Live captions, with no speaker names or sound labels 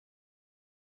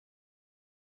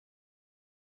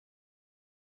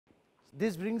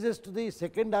This brings us to the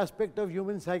second aspect of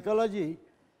human psychology,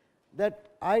 that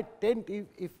I tend,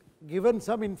 if given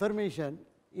some information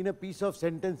in a piece of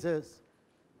sentences,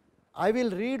 I will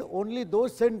read only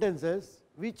those sentences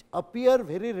which appear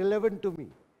very relevant to me.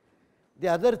 The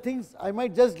other things I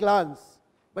might just glance,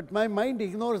 but my mind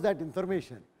ignores that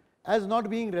information as not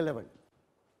being relevant.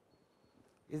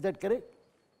 Is that correct?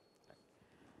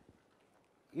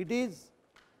 It is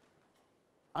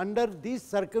under these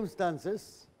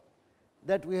circumstances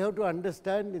that we have to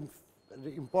understand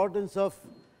the importance of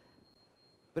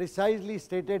precisely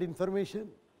stated information,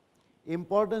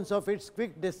 importance of its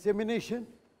quick dissemination,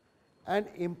 and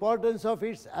importance of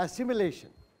its assimilation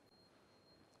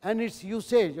and its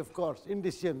usage, of course, in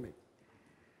decision making.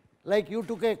 Like you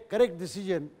took a correct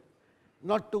decision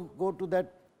not to go to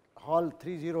that hall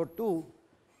 302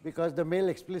 because the mail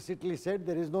explicitly said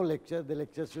there is no lecture, the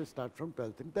lectures will start from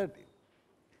 12:30.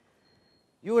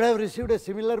 You would have received a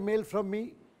similar mail from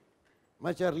me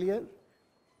much earlier.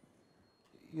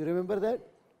 You remember that?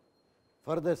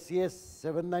 For the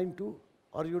CS792,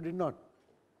 or you did not?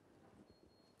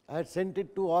 I had sent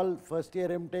it to all first year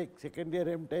MTech, second year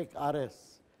MTech,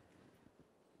 RS.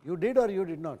 You did or you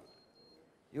did not?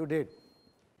 You did.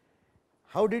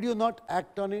 How did you not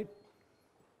act on it?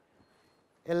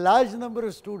 A large number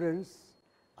of students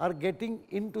are getting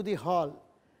into the hall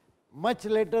much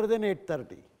later than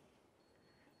 8:30.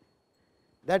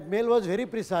 That mail was very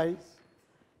precise.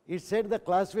 It said the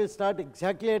class will start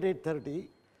exactly at 8:30,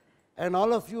 and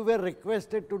all of you were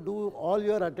requested to do all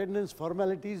your attendance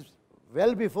formalities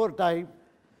well before time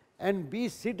and be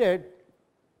seated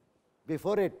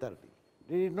before 8:30.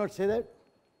 Did it not say that?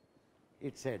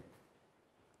 It said.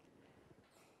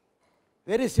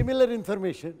 Very similar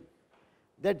information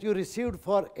that you received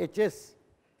for HS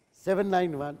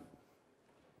 791,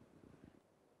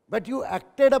 but you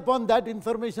acted upon that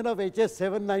information of HS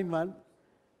 791,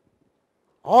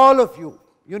 all of you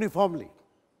uniformly.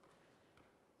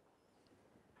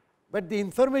 But the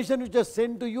information which was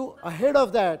sent to you ahead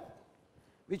of that,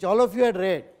 which all of you had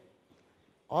read,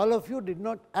 all of you did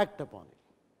not act upon it.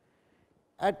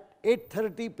 At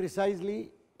 8:30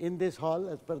 precisely in this hall,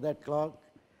 as per that clock,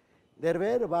 there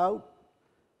were about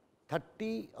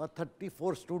 30 or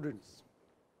 34 students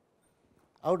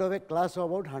out of a class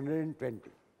of about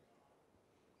 120.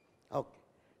 Okay.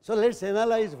 So let's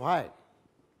analyze why.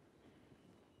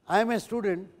 I am a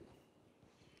student,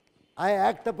 I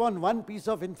act upon one piece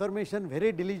of information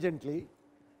very diligently,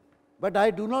 but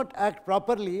I do not act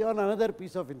properly on another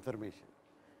piece of information.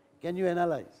 Can you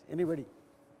analyze? Anybody?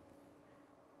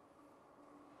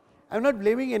 I am not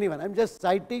blaming anyone, I am just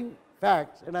citing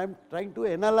facts and I am trying to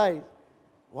analyze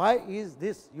why is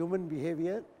this human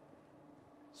behavior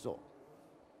so.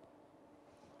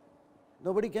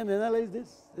 Nobody can analyze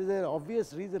this? There is an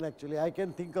obvious reason actually. I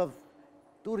can think of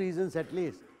 2 reasons at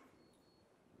least.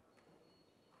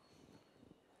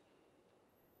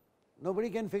 Nobody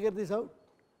can figure this out?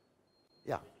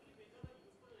 Yeah.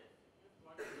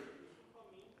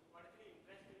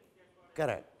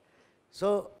 Correct.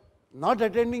 So, not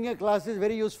attending a class is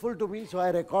very useful to me, so I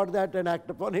record that and act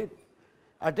upon it.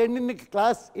 Attending a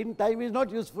class in time is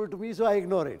not useful to me, so I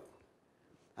ignore it.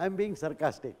 I am being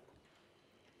sarcastic.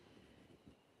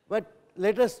 But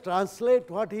let us translate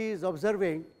what he is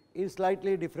observing in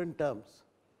slightly different terms.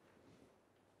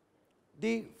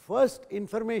 The first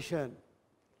information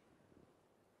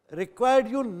required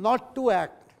you not to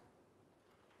act,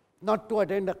 not to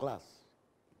attend a class.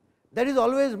 That is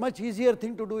always much easier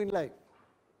thing to do in life.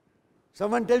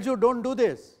 Someone tells you don't do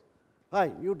this,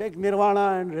 fine, you take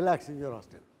nirvana and relax in your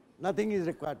hostel. Nothing is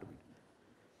required to be.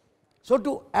 So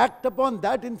to act upon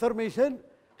that information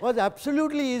was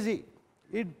absolutely easy.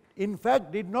 It in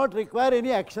fact did not require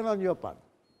any action on your part.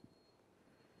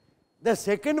 The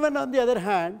second one, on the other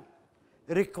hand,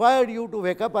 required you to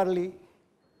wake up early,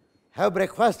 have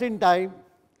breakfast in time,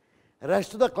 rush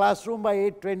to the classroom by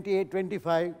 8:20,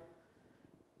 8:25,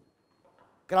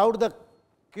 crowd the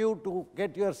queue to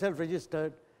get yourself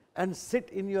registered and sit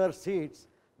in your seats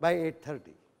by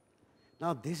 8:30.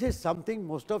 Now this is something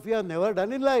most of you have never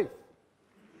done in life.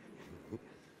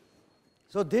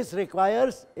 So this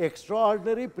requires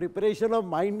extraordinary preparation of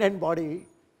mind and body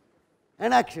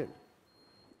and action.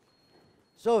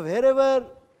 So wherever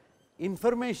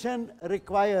information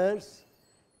requires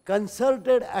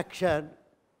concerted action,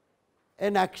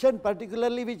 an action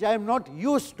particularly which I am not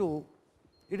used to,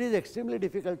 it is extremely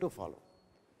difficult to follow.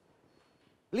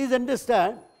 Please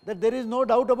understand that there is no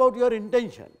doubt about your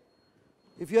intention.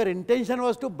 If your intention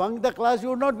was to bunk the class, you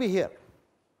would not be here.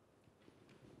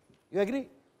 You agree?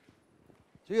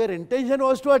 So your intention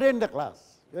was to attend the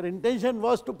class. Your intention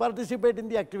was to participate in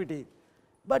the activity.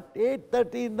 But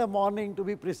 8:30 in the morning, to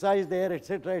be precise there,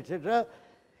 etc.,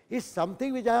 is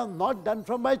something which I have not done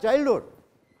from my childhood.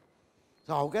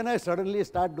 So how can I suddenly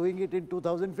start doing it in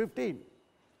 2015?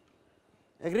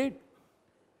 Agreed?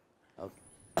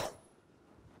 Okay.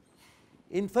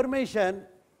 Information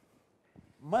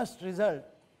must result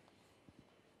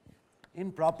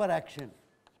in proper action,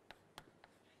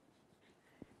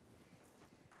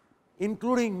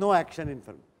 including no action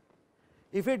information.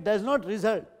 If it does not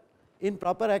result in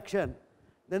proper action,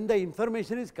 then the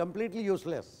information is completely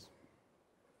useless.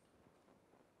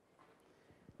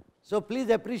 So please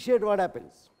appreciate what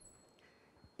happens.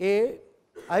 A,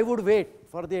 I would wait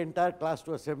for the entire class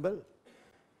to assemble,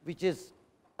 which is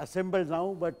assembled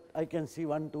now, but I can see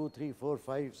 1, 2, 3, 4,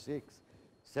 5, 6,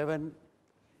 7,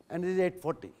 and this is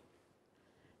 8:40.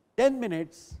 10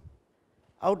 minutes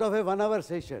out of a 1 hour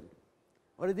session.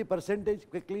 What is the percentage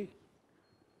quickly?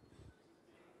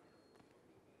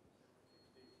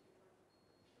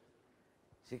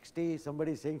 60,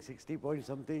 somebody is saying 60 point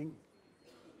something,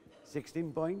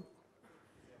 16 point.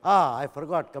 I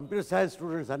forgot, computer science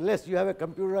students, unless you have a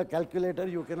computer or calculator,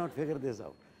 you cannot figure this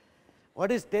out.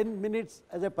 What is 10 minutes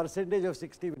as a percentage of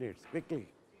 60 minutes? Quickly.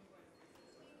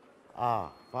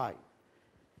 5.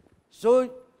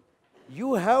 So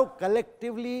you have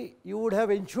collectively, you would have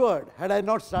ensured, had I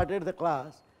not started the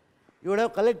class, you would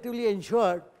have collectively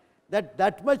ensured that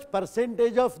that much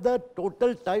percentage of the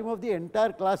total time of the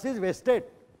entire class is wasted.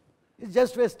 It's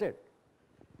just wasted.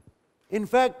 In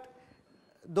fact,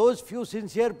 those few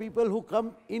sincere people who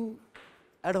come in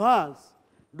advance,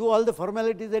 do all the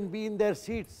formalities and be in their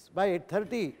seats by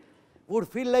 8:30 would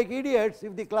feel like idiots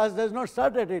if the class does not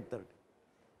start at 8:30.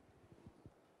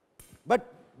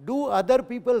 But do other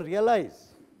people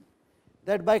realize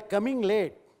that by coming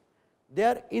late, they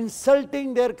are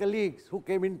insulting their colleagues who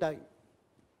came in time?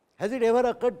 Has it ever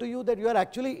occurred to you that you are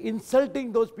actually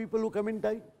insulting those people who come in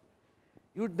time?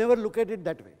 You would never look at it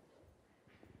that way.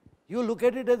 You look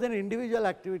at it as an individual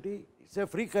activity. It's a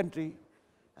free country.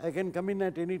 I can come in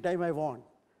at any time I want.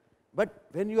 But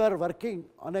when you are working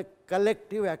on a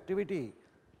collective activity,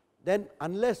 then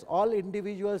unless all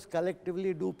individuals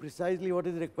collectively do precisely what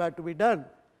is required to be done,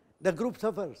 the group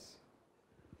suffers.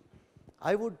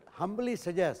 I would humbly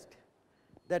suggest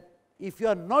that if you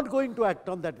are not going to act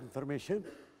on that information,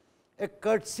 a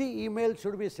courtesy email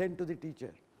should be sent to the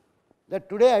teacher that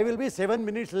today I will be 7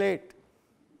 minutes late.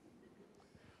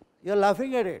 You are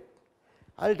laughing at it.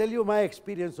 I will tell you my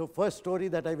experience. So first story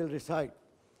that I will recite.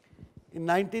 In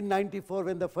 1994,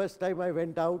 when the first time I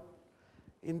went out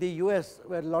in the US,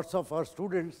 where lots of our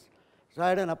students, so I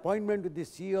had an appointment with the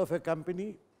CEO of a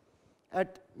company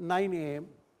at 9 a.m.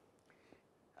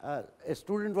 A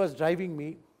student was driving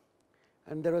me,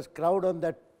 and there was crowd on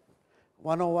that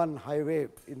 101 highway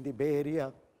in the Bay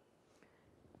Area.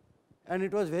 And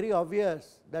it was very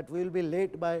obvious that we will be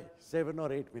late by 7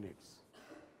 or 8 minutes.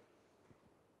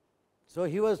 So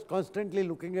he was constantly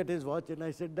looking at his watch, and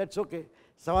I said, that's okay,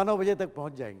 9:15 baje tak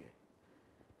pahunch jayenge.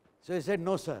 So he said,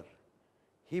 no sir.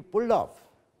 He pulled off.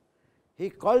 He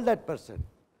called that person,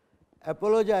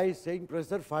 apologized, saying,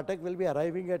 Professor Phatak will be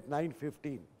arriving at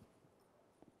 9:15.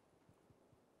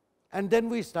 And then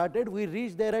we started. We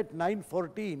reached there at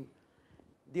 9:14.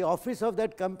 The office of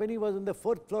that company was on the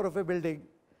 4th floor of a building.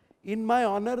 In my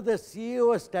honor, the CEO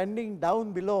was standing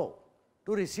down below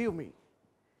to receive me.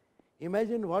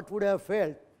 Imagine what would I have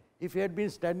felt if he had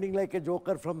been standing like a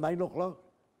joker from 9 o'clock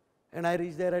and I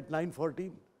reached there at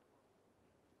 9:14.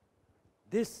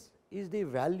 This is the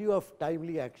value of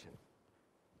timely action.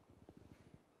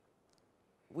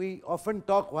 We often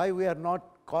talk why we are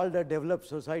not called a developed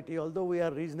society, although we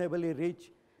are reasonably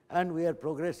rich and we are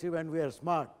progressive and we are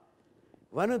smart.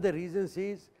 One of the reasons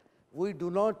is we do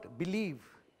not believe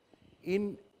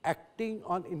in acting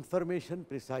on information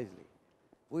precisely.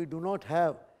 We do not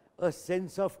have a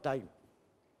sense of time.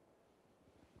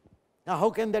 Now, how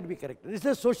can that be corrected? It's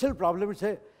a social problem. It's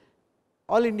a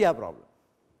all India problem.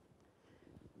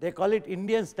 They call it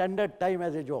Indian Standard Time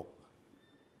as a joke.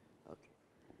 Okay.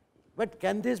 But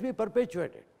can this be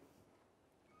perpetuated?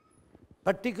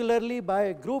 Particularly by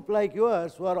a group like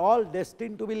yours who are all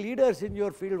destined to be leaders in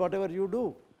your field, whatever you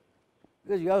do.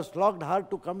 Because you have slogged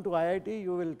hard to come to IIT,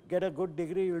 you will get a good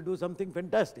degree, you will do something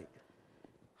fantastic.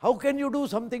 How can you do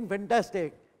something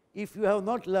fantastic if you have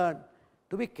not learned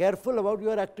to be careful about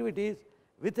your activities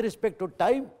with respect to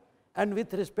time and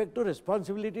with respect to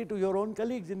responsibility to your own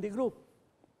colleagues in the group?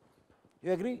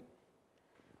 You agree?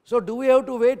 So do we have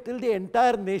to wait till the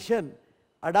entire nation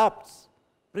adopts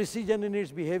precision in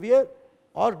its behavior,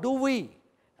 or do we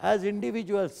as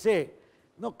individuals say,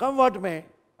 no, come what may,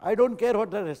 I don't care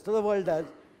what the rest of the world does,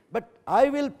 but I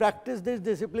will practice this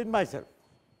discipline myself.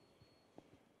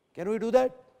 Can we do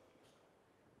that?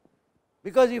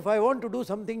 Because if I want to do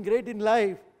something great in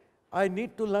life, I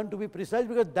need to learn to be precise,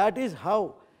 because that is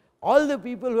how all the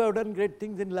people who have done great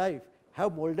things in life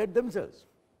have molded themselves.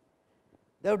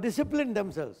 They have disciplined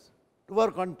themselves to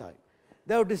work on time.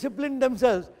 They have disciplined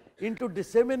themselves into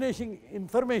disseminating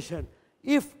information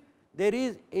if there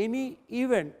is any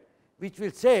event which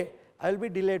will say, I will be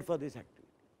delayed for this activity.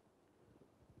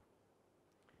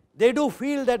 They do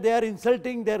feel that they are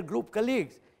insulting their group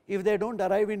colleagues if they don't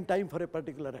arrive in time for a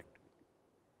particular activity.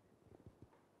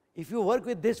 If you work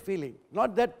with this feeling,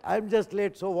 not that I am just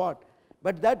late, so what,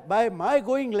 but that by my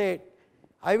going late,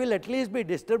 I will at least be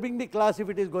disturbing the class if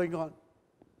it is going on.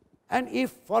 And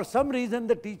if for some reason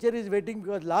the teacher is waiting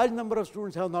because large number of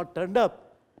students have not turned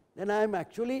up, then I am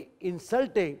actually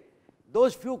insulting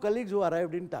those few colleagues who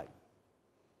arrived in time.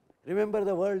 Remember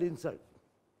the word insult.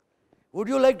 Would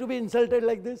you like to be insulted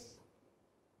like this?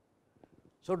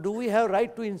 So do we have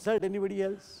right to insult anybody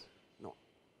else? No.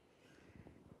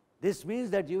 This means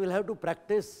that you will have to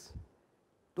practice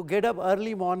to get up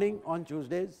early morning on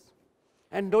Tuesdays.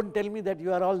 And don't tell me that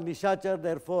you are all nishachar,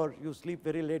 therefore you sleep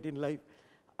very late in life.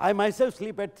 I myself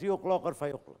sleep at 3 o'clock or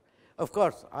 5 o'clock. Of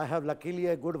course, I have luckily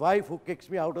a good wife who kicks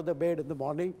me out of the bed in the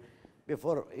morning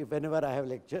whenever I have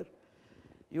lecture.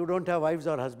 You don't have wives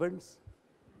or husbands,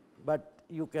 but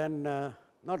you can,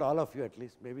 not all of you at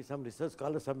least, maybe some research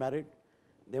scholars are married.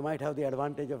 They might have the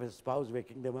advantage of a spouse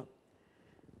waking them up.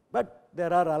 But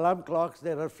there are alarm clocks,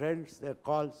 there are friends, there are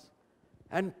calls.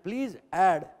 And please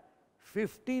add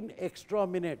 15 extra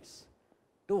minutes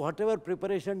to whatever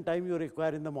preparation time you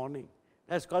require in the morning.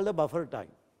 That's called the buffer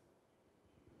time.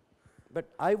 But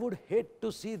I would hate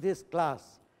to see this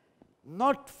class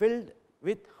not filled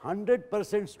with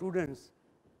 100% students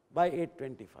by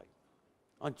 8:25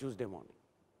 on Tuesday morning.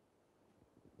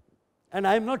 And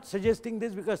I am not suggesting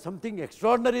this because something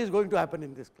extraordinary is going to happen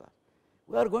in this class.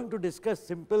 We are going to discuss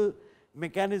simple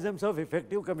mechanisms of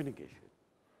effective communication.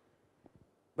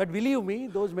 But believe me,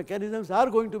 those mechanisms are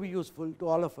going to be useful to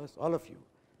all of us, all of you.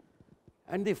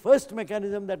 And the first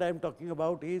mechanism that I am talking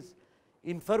about is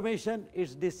information,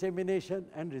 its dissemination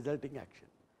and resulting action.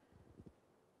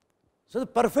 So the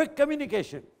perfect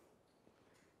communication,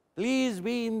 please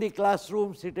be in the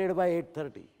classroom seated by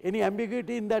 8:30. Any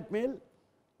ambiguity in that mail?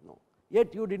 No.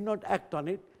 Yet you did not act on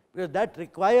it because that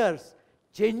requires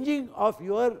changing of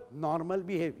your normal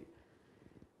behavior.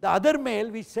 The other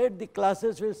mail which said the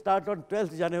classes will start on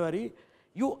 12th January,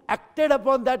 you acted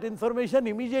upon that information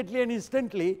immediately and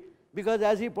instantly, because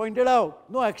as he pointed out,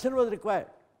 no action was required.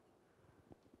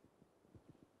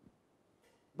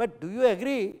 But do you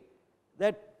agree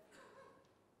that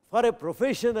for a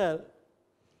professional,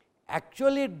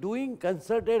 actually doing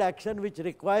concerted action which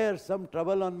requires some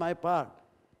trouble on my part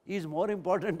is more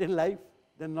important in life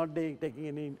than not taking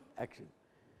any action?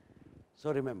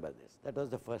 So remember this, that was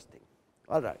the first thing.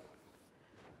 All right.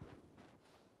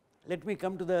 Let me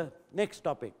come to the next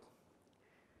topic,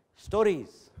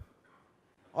 stories.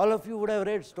 All of you would have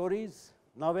read stories,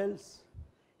 novels.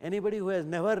 Anybody who has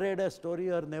never read a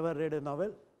story or never read a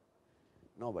novel?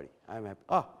 Nobody. I am happy.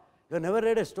 Ah, you have never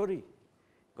read a story?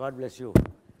 God bless you.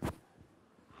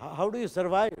 How do you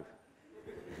survive?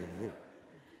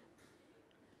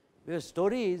 Because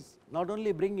stories not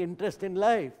only bring interest in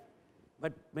life,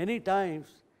 but many times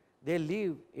they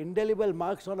leave indelible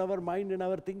marks on our mind and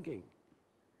our thinking.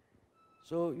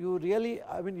 So you really,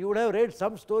 I mean, you would have read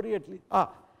some story at least.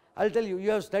 I'll tell you, you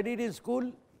have studied in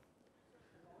school?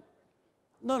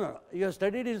 No, you have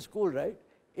studied in school, right?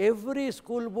 Every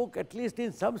school book, at least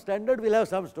in some standard, will have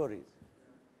some stories.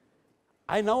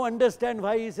 I now understand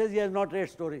why he says he has not read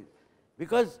stories.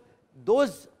 Because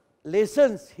those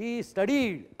lessons he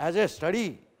studied as a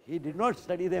study, he did not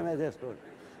study them as a story.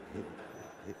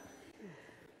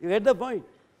 You get the point?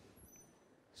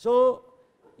 So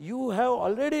you have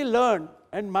already learned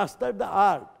and mastered the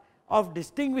art of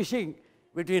distinguishing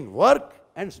between work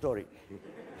and story.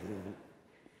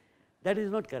 That is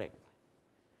not correct.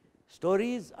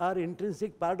 Stories are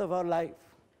intrinsic part of our life.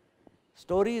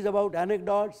 Stories about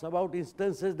anecdotes, about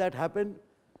instances that happen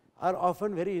are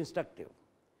often very instructive.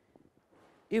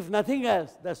 If nothing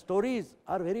else, the stories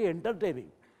are very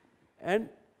entertaining and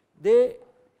they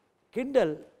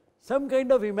kindle some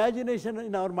kind of imagination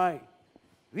in our mind,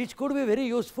 which could be very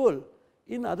useful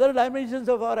in other dimensions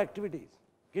of our activities,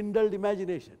 kindled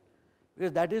imagination,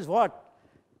 because that is what,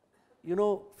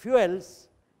 fuels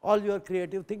all your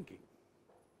creative thinking.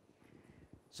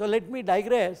 So let me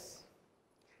digress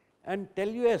and tell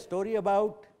you a story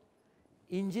about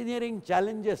engineering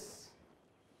challenges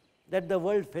that the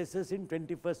world faces in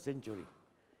 21st century.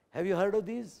 Have you heard of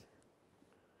these?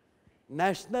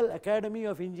 National Academy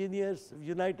of Engineers of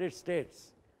United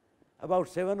States about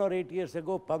 7 or 8 years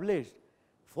ago published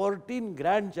 14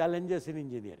 grand challenges in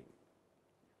engineering.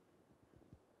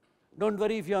 Don't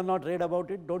worry if you have not read about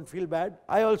it, don't feel bad.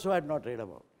 I also had not read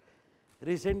about it.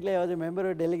 Recently, I was a member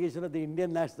of a delegation of the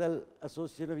Indian National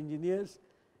Association of Engineers,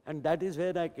 and that is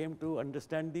where I came to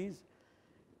understand these.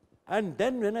 And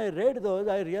then when I read those,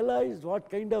 I realized what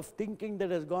kind of thinking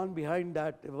that has gone behind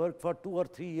that. I worked for 2 or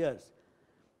 3 years.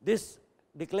 This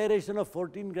declaration of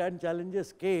 14 grand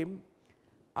challenges came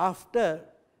after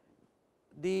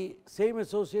the same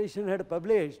association had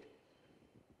published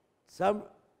some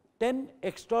 10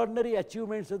 extraordinary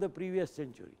achievements of the previous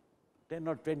century, 10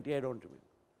 or 20, I don't remember.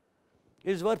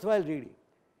 It is worthwhile reading.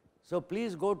 So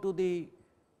please go to the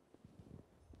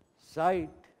site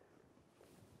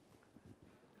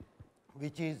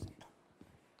which is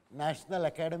National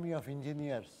Academy of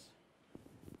Engineers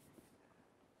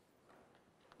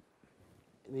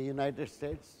in the United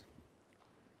States.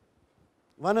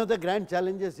 One of the grand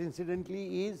challenges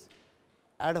incidentally is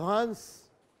advanced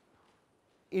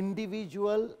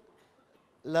individual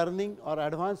learning or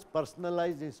advanced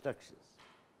personalized instructions,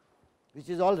 which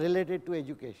is all related to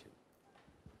education.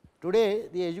 Today,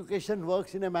 the education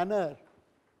works in a manner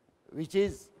which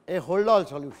is a hold-all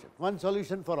solution, one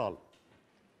solution for all.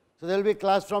 So there will be a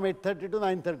class from 8:30 to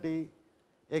 9:30,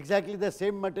 exactly the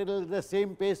same material, the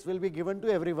same pace will be given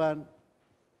to everyone.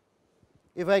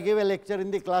 If I give a lecture in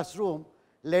the classroom,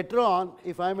 later on,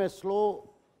 if I am a slow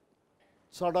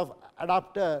sort of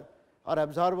adapter or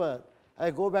absorber,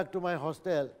 I go back to my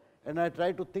hostel and I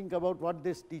try to think about what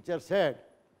this teacher said.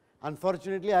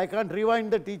 Unfortunately, I can't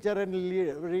rewind the teacher and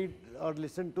read or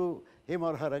listen to him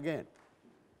or her again.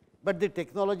 But the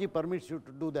technology permits you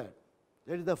to do that.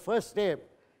 That is the first step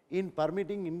in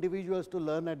permitting individuals to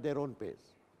learn at their own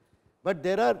pace. But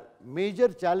there are major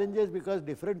challenges because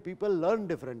different people learn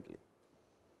differently.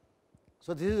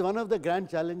 So this is one of the grand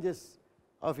challenges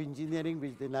of engineering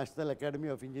which the National Academy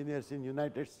of Engineers in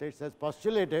United States has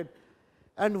postulated,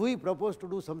 and we propose to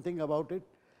do something about it.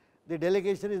 The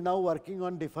delegation is now working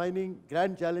on defining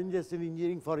grand challenges in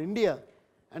engineering for India,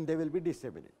 and they will be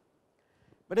disseminated.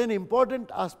 But an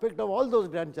important aspect of all those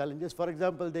grand challenges, for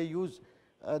example, they use,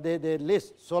 they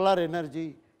list solar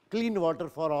energy, clean water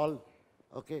for all,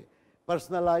 okay,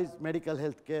 personalized medical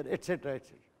health care, etc.,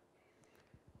 etc.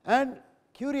 And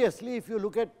curiously, if you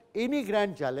look at any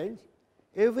grand challenge,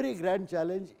 every grand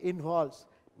challenge involves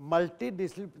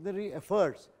multidisciplinary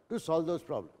efforts to solve those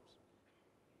problems.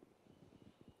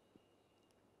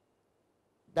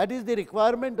 That is the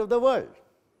requirement of the world.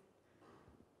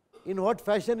 In what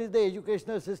fashion is the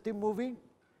educational system moving?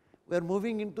 We are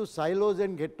moving into silos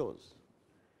and ghettos.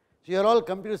 So you are all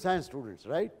computer science students,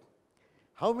 right?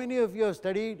 How many of you have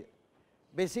studied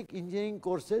basic engineering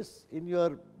courses in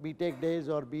your BTech days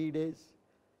or BE days?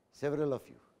 Several of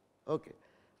you. Okay.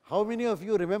 How many of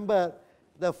you remember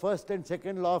the first and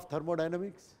second law of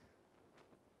thermodynamics?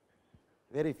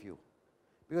 Very few.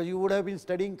 Because you would have been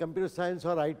studying computer science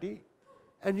or IT,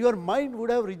 and your mind would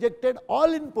have rejected all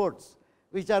inputs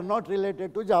which are not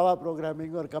related to Java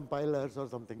programming or compilers or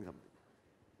something.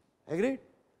 Agreed?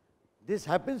 This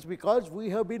happens because we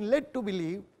have been led to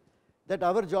believe that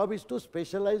our job is to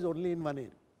specialize only in one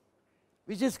area,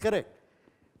 which is correct.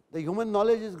 The human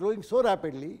knowledge is growing so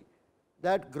rapidly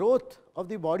that growth of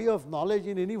the body of knowledge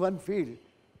in any one field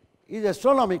is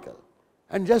astronomical.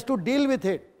 And just to deal with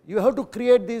it, you have to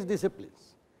create these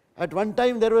disciplines. At one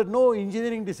time, there were no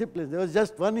engineering disciplines. There was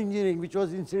just one engineering, which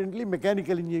was incidentally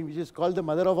mechanical engineering, which is called the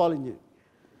mother of all engineering.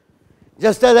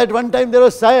 Just as at one time there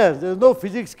was science, there was no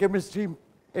physics, chemistry,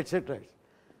 etc.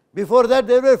 Before that,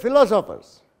 there were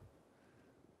philosophers.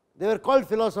 They were called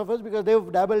philosophers because they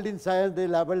dabbled in science, they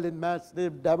dabbled in maths, they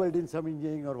dabbled in some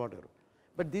engineering or whatever.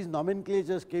 But these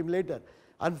nomenclatures came later.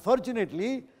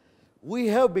 Unfortunately, we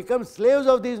have become slaves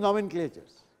of these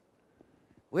nomenclatures.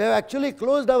 We have actually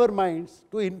closed our minds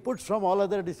to inputs from all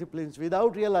other disciplines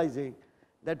without realizing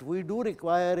that we do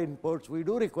require inputs, we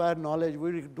do require knowledge,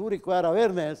 we do require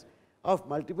awareness of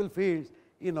multiple fields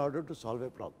in order to solve a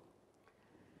problem.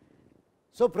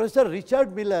 So Professor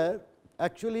Richard Miller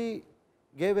actually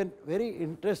gave a very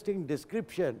interesting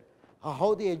description of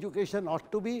how the education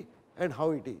ought to be and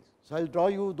how it is. So I will draw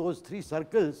you those 3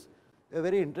 circles, they are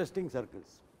very interesting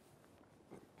circles.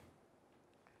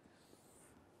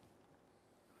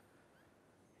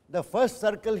 The first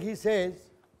circle, he says,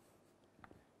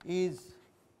 is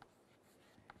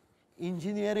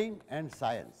engineering and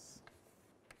science.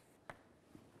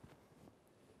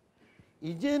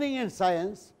 Engineering and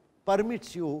science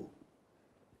permits you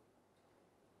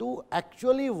to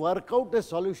actually work out a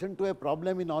solution to a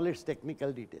problem in all its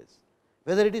technical details.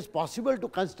 whether it is possible to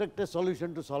construct a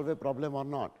solution to solve a problem or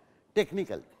not,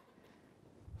 technically.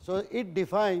 So, it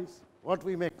defines what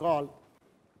we may call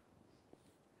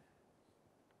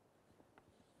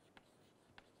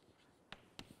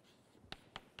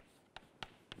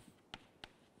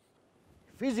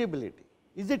feasibility.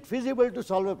 Is it feasible to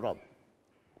solve a problem?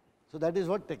 So, that is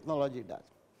what technology does.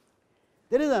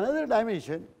 There is another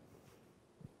dimension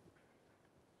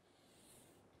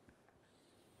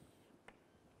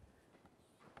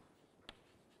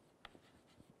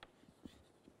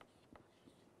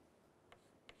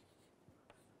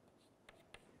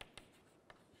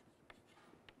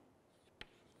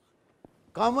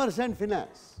commerce and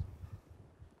finance.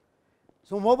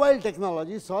 So, mobile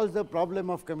technology solves the problem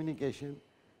of communication,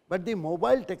 but the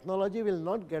mobile technology will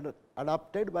not get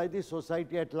adopted by the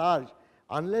society at large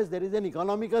unless there is an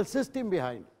economical system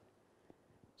behind.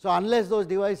 So, unless those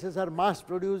devices are mass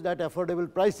produced at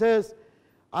affordable prices,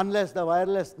 unless the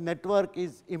wireless network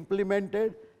is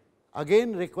implemented,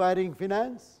 again requiring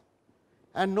finance,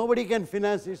 and nobody can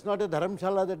finance, it is not a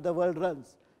dharamshala that the world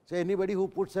runs. So, anybody who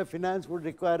puts a finance would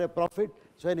require a profit,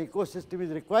 so an ecosystem is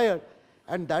required,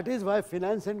 and that is why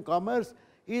finance and commerce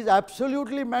is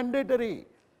absolutely mandatory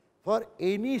for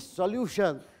any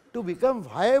solution to become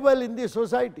viable in the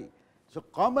society. So,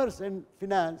 commerce and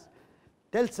finance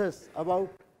tells us about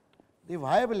the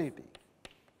viability.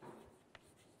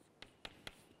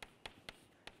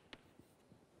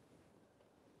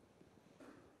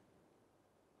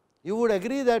 You would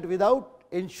agree that without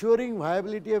ensuring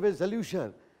viability of a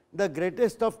solution, the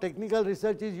greatest of technical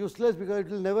research is useless, because it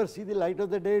will never see the light of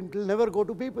the day, it will never go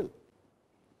to people.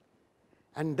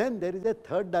 And then there is a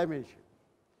third dimension.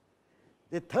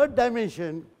 The third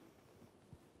dimension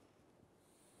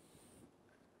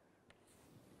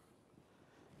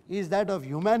is that of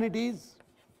humanities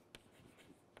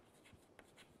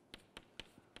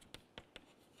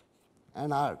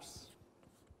and arts.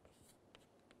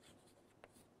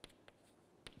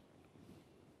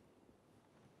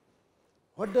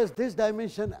 What does this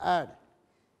dimension add?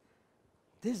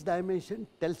 This dimension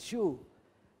tells you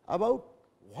about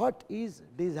what is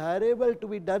desirable to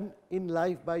be done in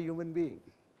life by human beings.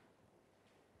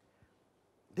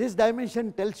 This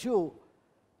dimension tells you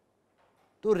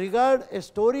to regard a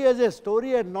story as a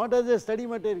story and not as a study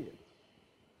material.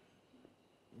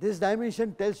 This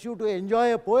dimension tells you to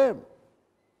enjoy a poem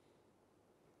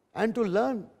and to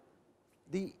learn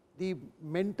the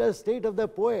mental state of the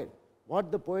poet,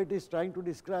 what the poet is trying to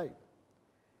describe.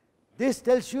 This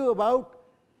tells you about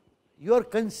your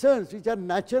concerns, which are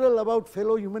natural about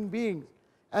fellow human beings,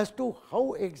 as to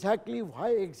how exactly,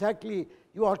 why exactly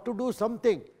you ought to do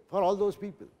something for all those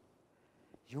people.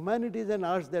 Humanities and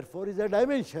arts, therefore, is a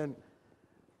dimension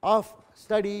of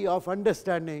study, of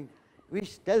understanding,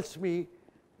 which tells me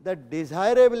the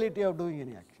desirability of doing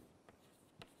any action.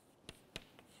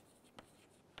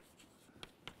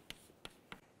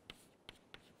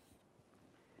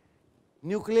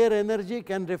 Nuclear energy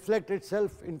can reflect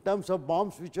itself in terms of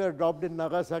bombs which were dropped in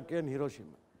Nagasaki and Hiroshima.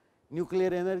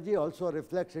 Nuclear energy also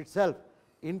reflects itself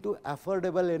into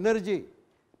affordable energy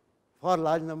for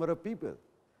large number of people.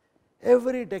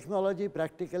 Every technology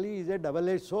practically is a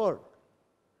double-edged sword.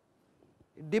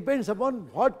 It depends upon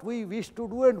what we wish to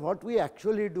do and what we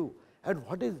actually do, and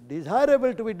what is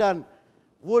desirable to be done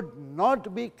would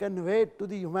not be conveyed to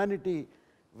the humanity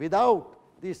without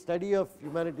the study of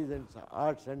humanities and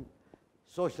arts and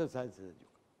social sciences.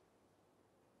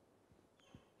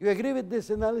 You agree with this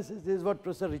analysis? This is what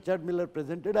Professor Richard Miller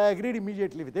presented. I agreed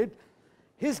immediately with it.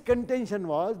 His contention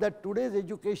was that today's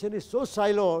education is so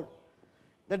siloed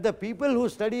that the people who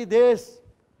study this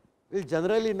will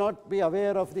generally not be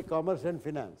aware of the commerce and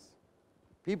finance.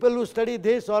 People who study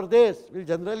this or this will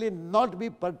generally not be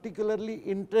particularly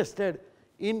interested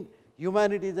in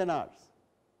humanities and arts.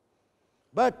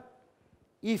 But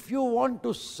if you want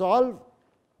to solve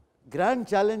grand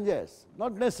challenges,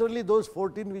 not necessarily those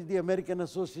 14 which the American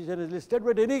Association has listed,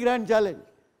 but any grand challenge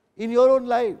in your own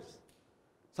lives,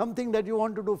 something that you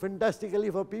want to do fantastically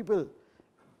for people,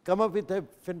 come up with a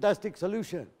fantastic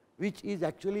solution which is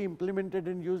actually implemented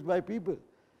and used by people,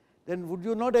 then would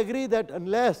you not agree that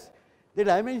unless the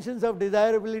dimensions of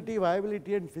desirability,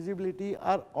 viability and feasibility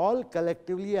are all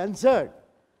collectively answered,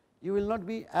 you will not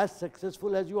be as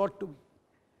successful as you ought to be?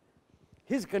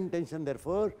 His contention,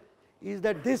 therefore, is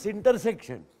that this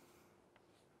intersection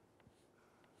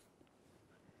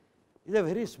is a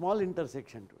very small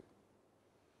intersection to it.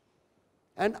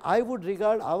 And I would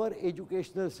regard our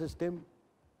educational system,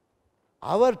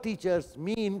 our teachers,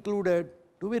 me included,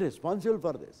 to be responsible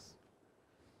for this.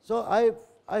 So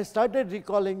I started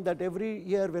recalling that every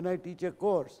year when I teach a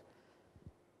course,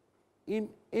 in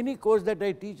any course that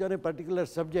I teach on a particular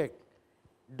subject,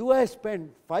 do I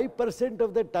spend 5%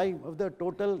 of the time of the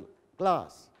total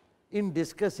class in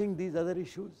discussing these other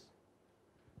issues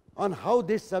on how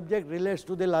this subject relates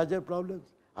to the larger problems?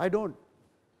 I don't,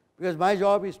 because my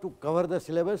job is to cover the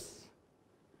syllabus,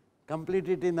 complete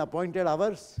it in appointed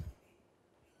hours.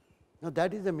 Now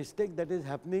that is a mistake that is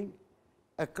happening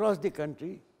across the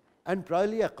country and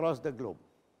probably across the globe.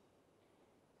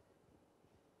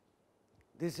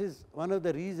 This is one of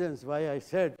the reasons why I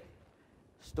said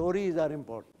stories are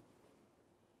important.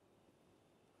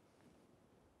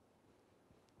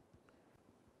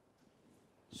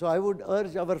 So I would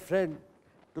urge our friend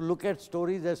to look at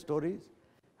stories as stories.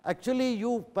 Actually,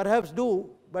 you perhaps do,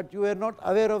 but you are not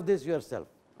aware of this yourself.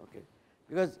 Okay?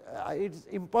 Because it's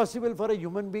impossible for a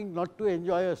human being not to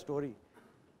enjoy a story.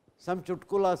 Some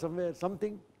chutkula somewhere,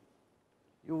 something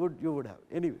you would have.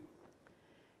 Anyway.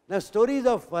 Now stories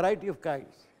of variety of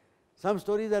kinds. Some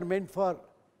stories are meant for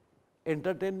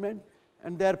entertainment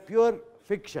and they are pure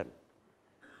fiction.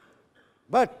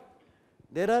 But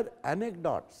there are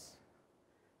anecdotes.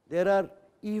 There are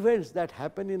events that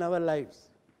happen in our lives.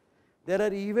 There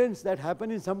are events that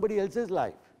happen in somebody else's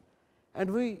life.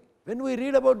 And when we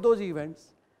read about those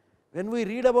events, when we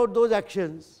read about those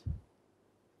actions,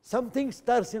 something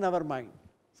stirs in our mind,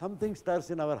 something stirs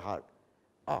in our heart.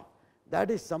 Ah, that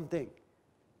is something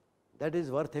that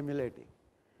is worth emulating.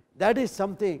 That is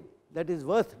something that is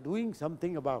worth doing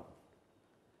something about.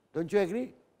 Don't you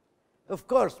agree? Of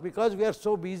course, because we are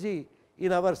so busy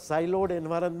in our siloed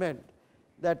environment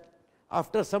that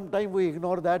after some time we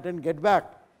ignore that and get back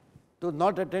to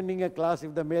not attending a class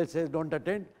if the mail says don't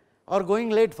attend, or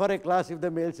going late for a class if the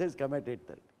mail says come at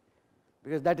 8:30.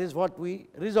 Because that is what we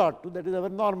resort to, that is our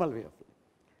normal way of life.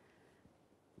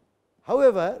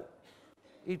 However,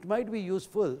 it might be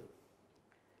useful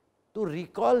to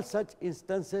recall such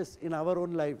instances in our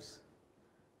own lives.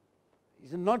 It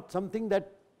is not something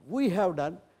that we have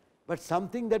done, but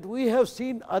something that we have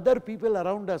seen other people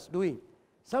around us doing.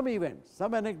 Some events,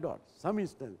 some anecdotes, some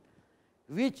instances,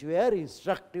 which were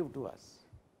instructive to us.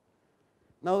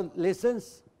 Now,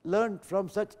 lessons learned from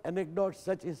such anecdotes,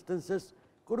 such instances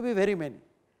could be very many,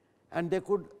 and they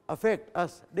could affect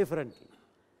us differently.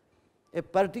 A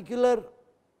particular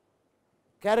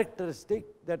characteristic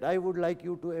that I would like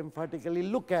you to emphatically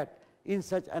look at in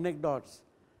such anecdotes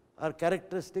are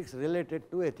characteristics related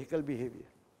to ethical behavior.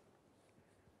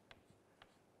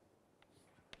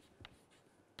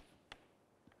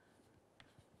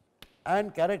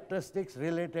 And characteristics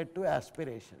related to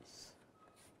aspirations.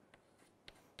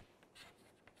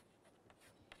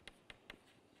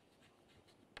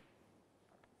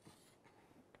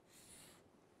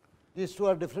 These two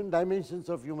are different dimensions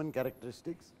of human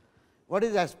characteristics. What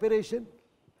is aspiration?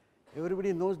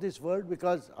 Everybody knows this word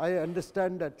because I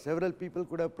understand that several people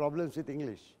could have problems with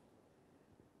English.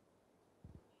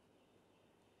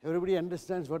 Everybody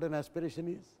understands what an aspiration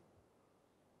is?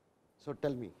 So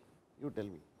tell me, you tell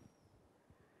me.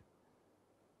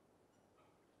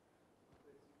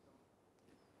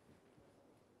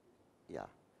 Yeah.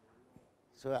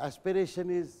 So aspiration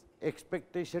is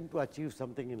expectation to achieve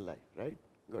something in life, right?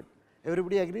 Good.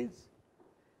 Everybody agrees?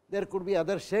 There could be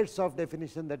other shades of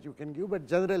definition that you can give, but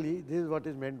generally this is what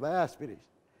is meant by aspiration.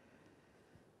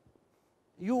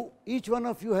 Each one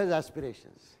of you has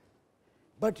aspirations,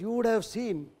 but you would have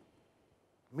seen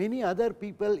many other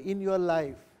people in your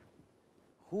life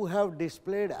who have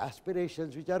displayed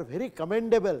aspirations which are very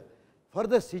commendable for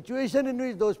the situation in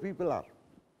which those people are.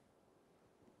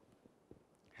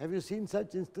 Have you seen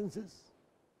such instances?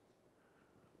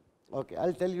 Okay,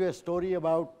 I'll tell you a story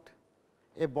about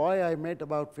a boy I met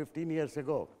about 15 years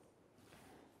ago.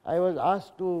 I was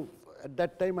asked to, at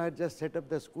that time I had just set up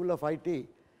the school of IT,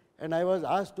 and I was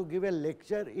asked to give a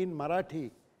lecture in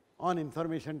Marathi on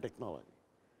information technology.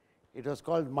 It was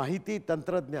called Mahiti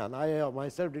Tantradnyan. I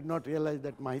myself did not realize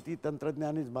that Mahiti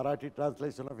Tantradnyan is Marathi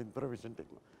translation of information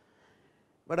technology.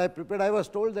 But I prepared, I was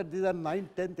told that these are 9th,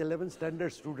 10th, 11th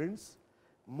standard students,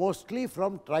 mostly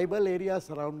from tribal areas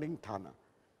surrounding Thana.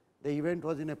 The event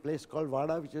was in a place called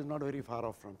Vada, which is not very far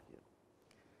off from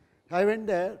here. I went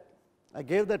there, I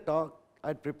gave the talk, I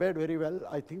had prepared very well,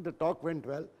 I think the talk went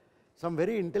well. Some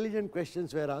very intelligent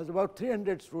questions were asked, about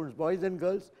 300 students, boys and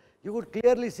girls. You could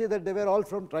clearly see that they were all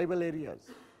from tribal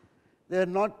areas. They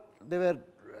were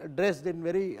dressed in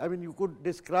very, you could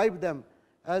describe them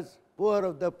as poor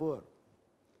of the poor.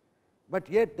 But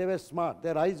yet they were smart,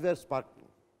 their eyes were sparkling.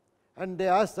 And they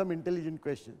asked some intelligent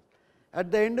questions. At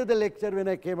the end of the lecture, when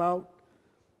I came out,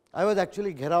 I was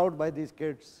actually gherraud by these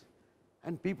kids.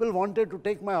 And people wanted to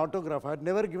take my autograph. I had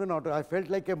never given autograph. I felt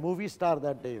like a movie star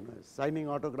that day, signing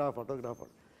autograph.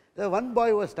 There one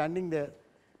boy was standing there.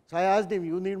 So I asked him,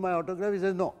 you need my autograph? He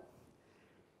says, no.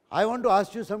 I want to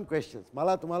ask you some questions.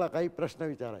 Mala tumhala kai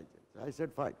prashna vicharache. So I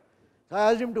said, fine. So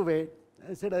I asked him to wait.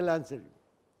 I said, I'll answer you.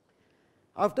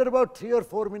 After about 3 or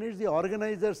 4 minutes, the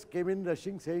organizers came in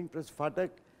rushing, saying, Prof. Phatak,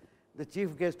 the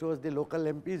chief guest who was the local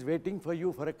MP is waiting for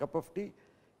you for a cup of tea.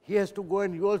 He has to go,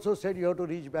 and you also said you have to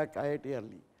reach back IIT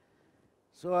early.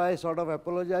 So I sort of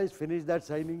apologized, finished that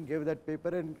signing, gave that paper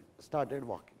and started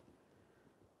walking.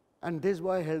 And this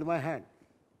boy held my hand.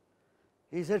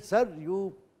 He said, sir,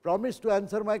 you promised to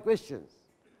answer my questions.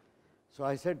 So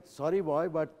I said, sorry boy,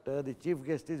 but the chief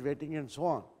guest is waiting and so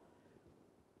on.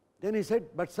 Then he said,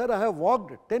 but sir, I have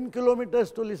walked 10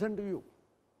 kilometers to listen to you.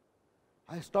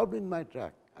 I stopped in my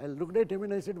track. I looked at him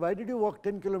and I said, why did you walk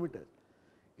 10 kilometers?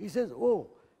 He says, oh,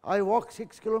 I walk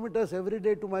 6 kilometers every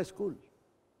day to my school.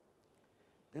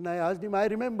 Then I asked him, I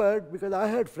remembered because I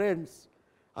had friends.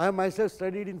 I have myself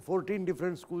studied in 14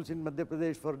 different schools in Madhya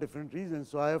Pradesh for different reasons.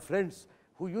 So I have friends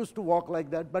who used to walk like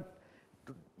that. But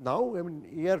now, I mean,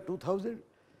 year 2000.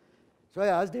 So I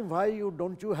asked him, why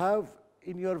don't you have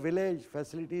in your village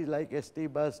facilities like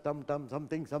ST bus, tum-tum,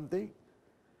 something.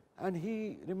 And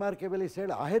he remarkably said,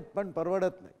 Ahet pan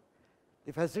parvadat nahi.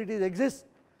 The facilities exist,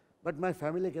 but my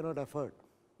family cannot afford.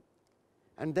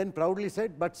 And then proudly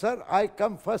said, but sir, I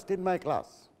come first in my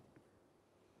class.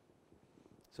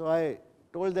 So I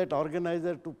told that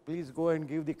organizer to please go and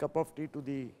give the cup of tea to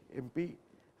the MP.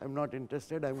 I'm not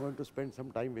interested, I'm going to spend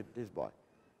some time with this boy.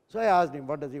 So I asked him,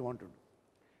 what does he want to do?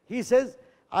 He says,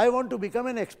 I want to become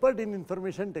an expert in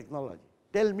information technology.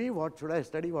 Tell me what should I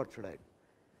study, what should I do?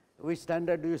 Which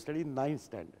standard do you study? 9th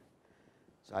standard.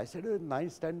 So I said,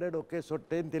 9th standard, okay, so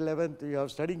 10th, 11th, you are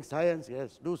studying science,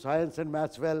 yes, do science and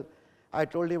maths well. I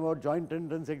told him about joint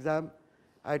entrance exam.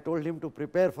 I told him to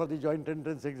prepare for the joint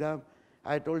entrance exam.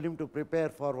 I told him to prepare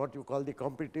for what you call the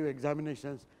competitive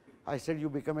examinations. I said, you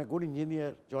become a good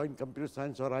engineer, join computer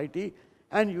science or IT,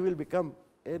 and you will become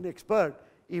an expert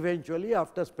eventually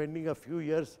after spending a few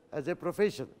years as a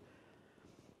professional.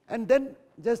 And then,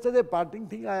 just as a parting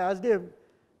thing, I asked him,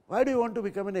 why do you want to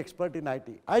become an expert in IT?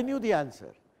 I knew the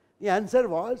answer. The answer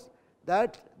was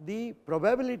that the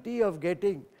probability of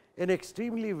getting an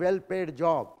extremely well-paid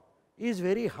job is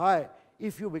very high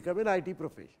if you become an IT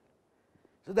professional.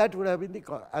 So that would have been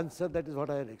the answer, that is what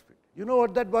I had expected. You know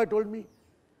what that boy told me?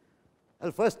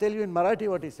 I'll first tell you in Marathi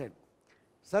what he said.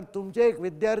 Sir, तुमचे एक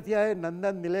विद्यार्थी आहे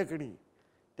नंदन निलेकणी,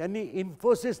 त्यांनी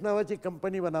इन्फोसिस नावाची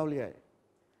company बनवली आहे.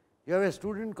 You have a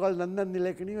student called Nandan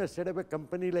Nilekani who has set up a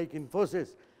company like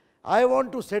Infosys. I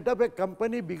want to set up a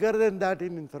company bigger than that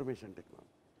in information technology.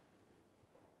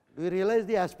 Do you realize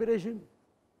the aspiration?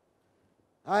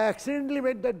 I accidentally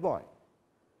met that boy.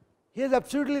 He has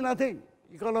absolutely nothing.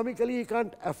 Economically, he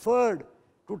can't afford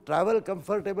to travel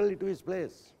comfortably to his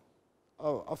place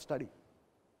of study.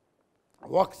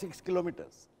 Walk 6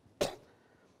 kilometers.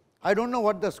 I don't know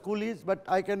what the school is, but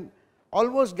I can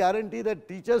almost guarantee that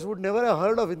teachers would never have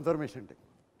heard of information technology.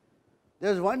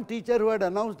 There was one teacher who had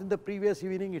announced in the previous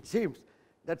evening, it seems,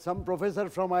 that some professor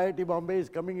from IIT Bombay is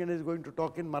coming and is going to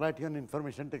talk in Marathi on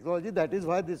information technology. That is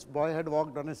why this boy had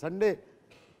walked on a Sunday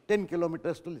 10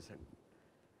 kilometers to listen.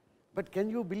 But can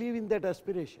you believe in that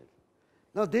aspiration?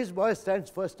 Now this boy stands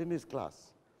first in his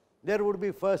class. There would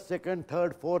be first, second,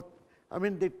 third, fourth, I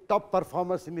mean the top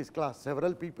performers in his class,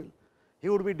 several people. He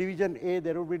would be division A,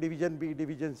 there would be division B,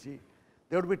 division C.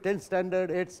 There would be 10th standard,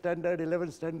 8th standard,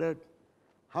 11th standard.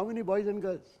 How many boys and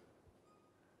girls?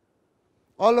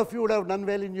 All of you would have done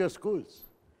well in your schools.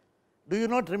 Do you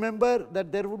not remember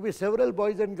that there would be several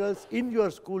boys and girls in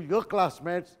your school, your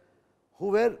classmates, who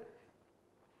were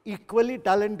equally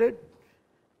talented?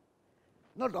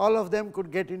 Not all of them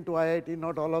could get into IIT,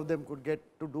 not all of them could get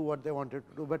to do what they wanted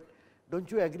to do, but don't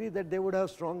you agree that they would have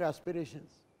strong aspirations?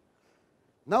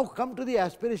 Now come to the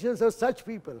aspirations of such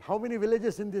people. How many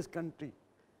villages in this country?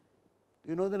 Do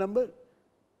you know the number?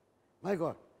 My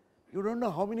God, you don't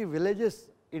know how many villages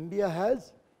India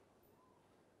has?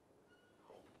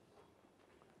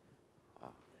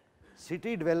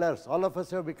 City dwellers, all of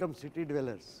us have become city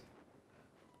dwellers.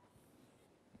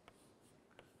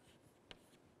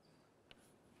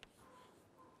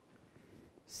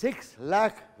 Six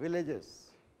lakh villages.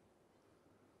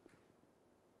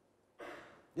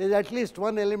 There is at least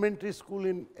one elementary school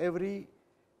in every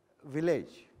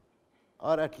village,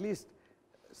 or at least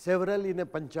several in a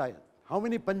panchayat. How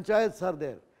many panchayats are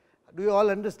there? Do you all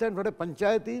understand what a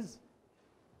panchayat is?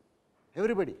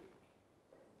 Everybody?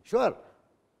 Sure?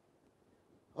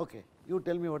 Okay, you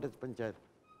tell me what is panchayat.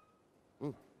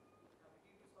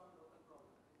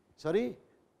 Sorry?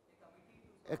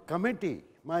 A committee.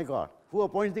 My God. Who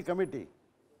appoints the committee?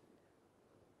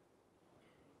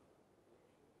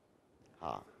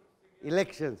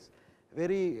 Elections.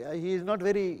 He is not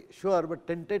very sure, but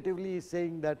tentatively he is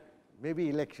saying that maybe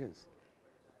elections.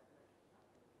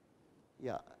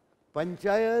 Yeah.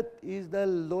 Panchayat is the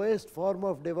lowest form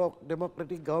of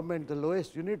democratic government, the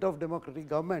lowest unit of democratic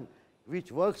government,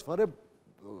 which works for a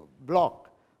block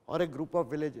or a group of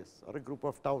villages or a group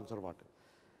of towns or whatever.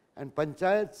 And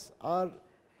panchayat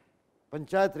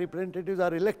representatives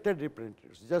are elected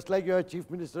representatives. Just like you have a chief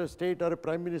minister of state or a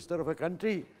prime minister of a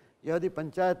country, you have the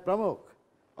panchayat pramukh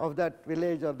of that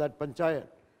village or that panchayat,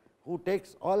 who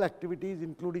takes all activities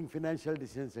including financial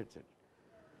decisions, etc.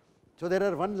 So there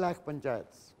are 1 lakh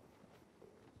panchayats,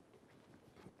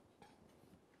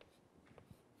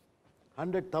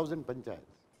 100,000 panchayats.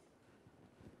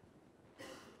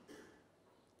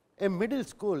 A middle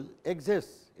school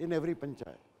exists in every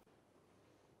panchayat.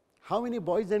 How many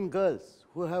boys and girls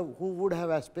who would have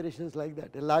aspirations like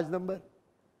that? A large number,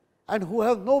 and who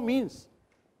have no means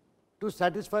to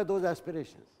satisfy those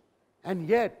aspirations, and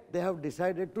yet they have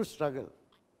decided to struggle.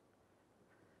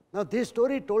 Now this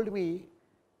story told me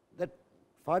that,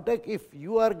 Phatak, if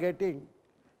you are getting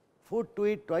food to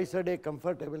eat twice a day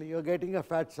comfortably, you are getting a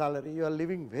fat salary, you are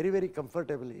living very, very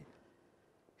comfortably,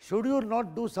 should you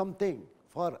not do something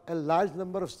for a large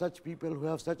number of such people who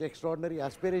have such extraordinary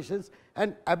aspirations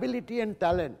and ability and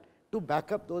talent to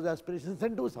back up those aspirations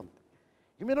and do something?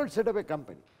 He may not set up a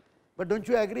company, but don't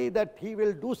you agree that he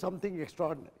will do something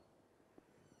extraordinary?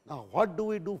 Now, what do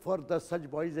we do for such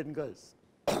boys and girls?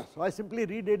 So I simply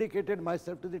rededicated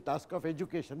myself to the task of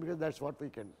education, because that's what we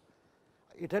can do.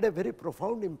 It had a very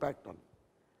profound impact on me.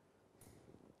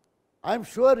 I am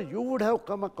sure you would have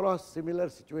come across similar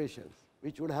situations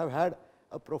which would have had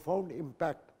a profound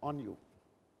impact on you,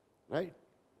 right?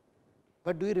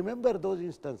 But do you remember those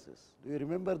instances? Do you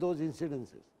remember those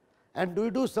incidences? And do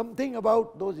you do something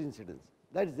about those incidents?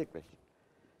 That is the question.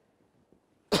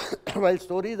 While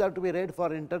stories are to be read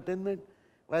for entertainment,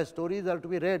 while stories are to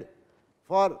be read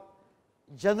for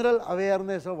general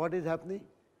awareness of what is happening,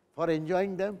 for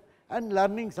enjoying them and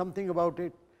learning something about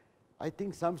it, I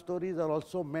think some stories are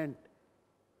also meant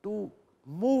to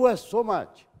move us so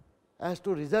much as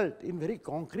to result in very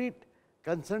concrete,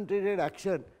 concentrated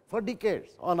action for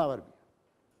decades on our behalf.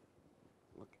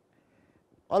 Okay.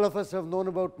 All of us have known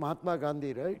about Mahatma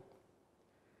Gandhi, right?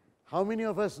 How many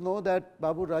of us know that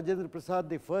Babu Rajendra Prasad,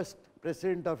 the first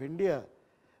president of India,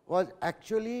 was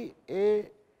actually a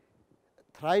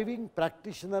thriving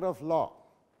practitioner of law?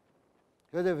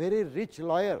 He was a very rich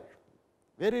lawyer,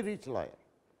 very rich lawyer.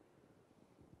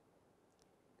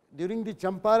 During the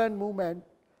Champaran movement,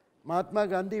 Mahatma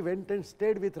Gandhi went and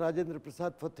stayed with Rajendra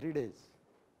Prasad for 3 days.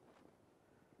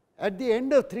 At the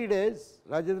end of 3 days,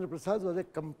 Rajendra Prasad was a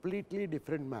completely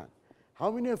different man.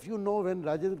 How many of you know when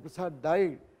Rajendra Prasad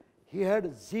died, he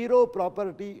had zero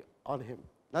property on him,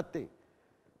 nothing.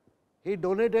 He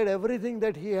donated everything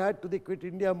that he had to the Quit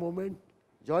India movement,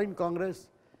 joined Congress,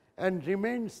 and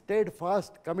remained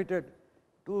steadfast, committed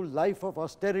to life of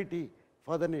austerity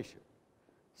for the nation.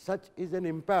 Such is an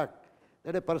impact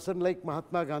that a person like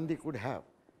Mahatma Gandhi could have.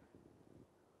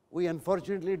 We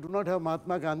unfortunately do not have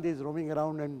Mahatma Gandhis roaming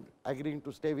around and agreeing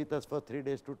to stay with us for 3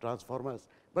 days to transform us.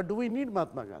 But do we need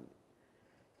Mahatma Gandhi?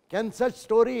 Can such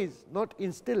stories not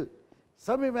instill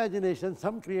some imagination,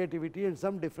 some creativity, and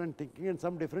some different thinking and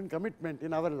some different commitment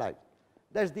in our life?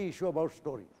 That's the issue about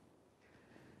stories.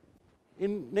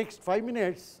 In next 5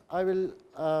 minutes, I will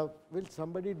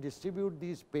somebody distribute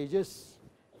these pages?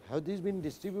 Have these been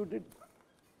distributed?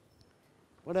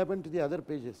 What happened to the other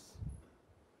pages?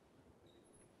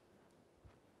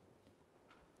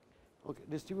 Okay,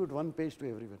 distribute 1 page to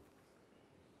everyone.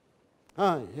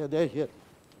 Here, they're here.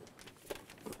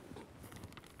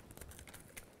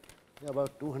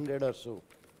 About 200 or so.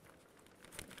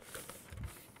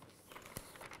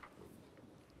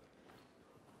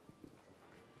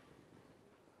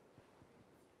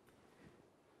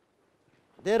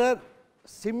 There are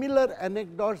similar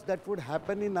anecdotes that would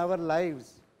happen in our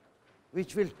lives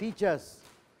which will teach us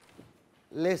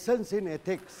lessons in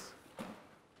ethics.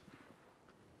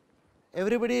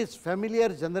 Everybody is familiar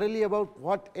generally about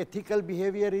what ethical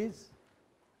behavior is.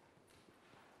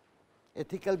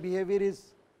 Ethical behavior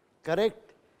is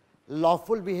correct,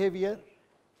 lawful behavior,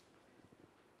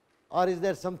 or is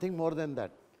there something more than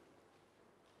that?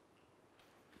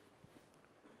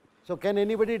 So can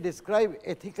anybody describe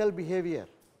ethical behavior?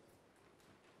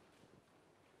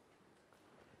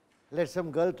 Let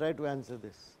some girl try to answer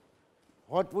this.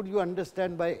 What would you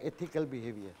understand by ethical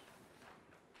behavior?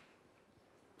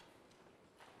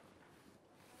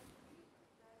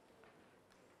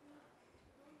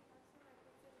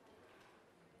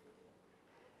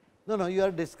 No, no, you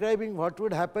are describing what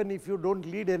would happen if you don't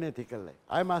lead an ethical life.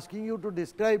 I am asking you to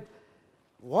describe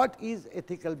what is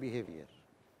ethical behavior.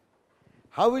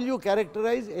 How will you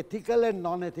characterize ethical and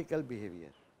non-ethical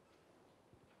behavior?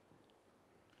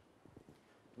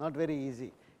 Not very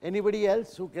easy. Anybody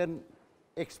else who can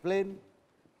explain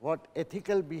what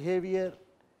ethical behavior,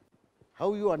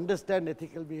 how you understand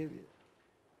ethical behavior?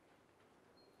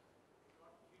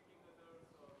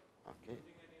 Okay.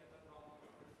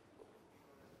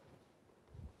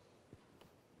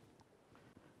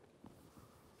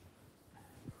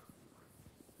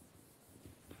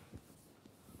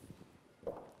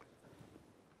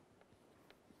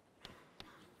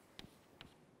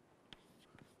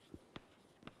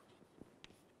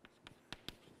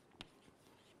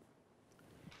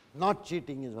 Not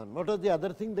cheating is one. What was the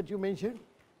other thing that you mentioned?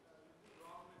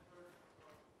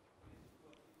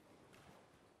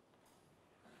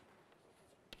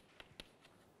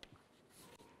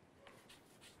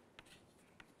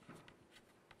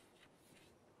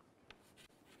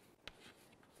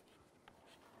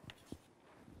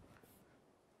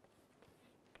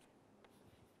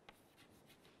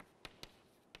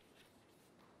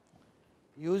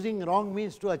 Using wrong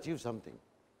means to achieve something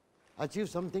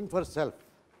for self.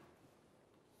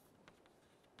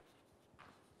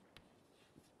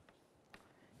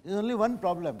 There is only one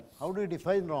problem. How do you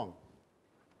define wrong?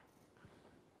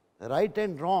 Right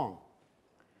and wrong.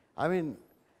 I mean,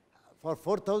 for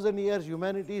 4,000 years,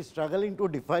 humanity is struggling to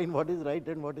define what is right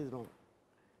and what is wrong.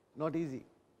 Not easy.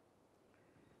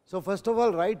 So, first of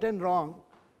all, right and wrong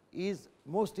is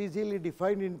most easily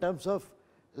defined in terms of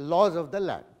laws of the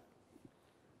land.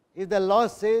 If the law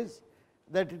says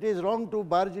that it is wrong to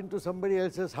barge into somebody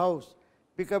else's house,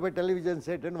 pick up a television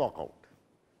set and walk out,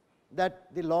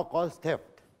 that the law calls theft.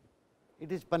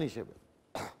 It is punishable.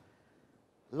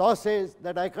 Law says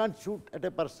that I can't shoot at a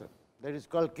person, that is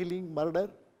called killing, murder,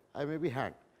 I may be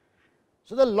hanged.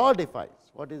 So, the law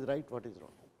defines what is right, what is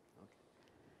wrong.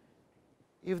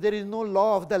 Okay. If there is no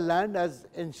law of the land as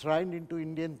enshrined into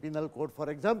Indian Penal Code, for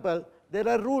example, there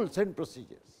are rules and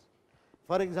procedures.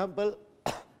 For example,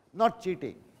 not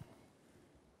cheating.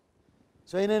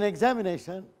 So, in an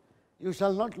examination, you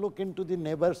shall not look into the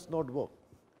neighbor's notebook,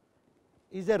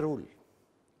 is a rule.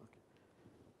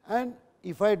 And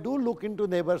if I do look into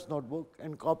neighbor's notebook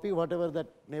and copy whatever that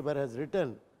neighbor has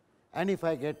written, and if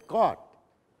I get caught,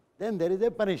 then there is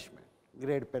a punishment,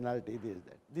 grade penalty, this,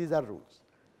 that. These are rules.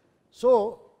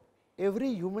 So,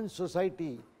 every human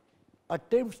society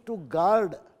attempts to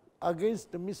guard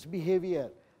against misbehavior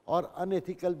or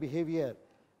unethical behavior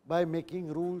by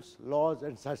making rules, laws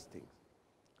and such things.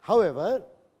 However,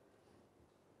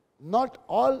 not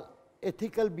all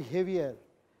ethical behavior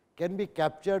can be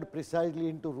captured precisely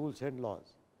into rules and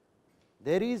laws.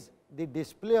 There is the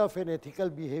display of an ethical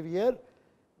behavior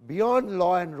beyond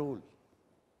law and rule.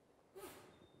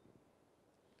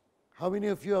 How many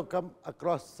of you have come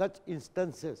across such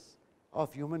instances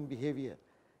of human behavior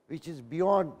which is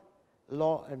beyond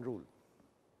law and rule,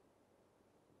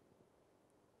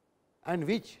 and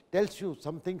which tells you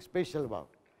something special about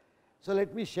it? So,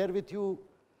 let me share with you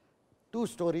two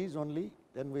stories only,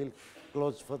 then we will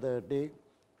close for the day.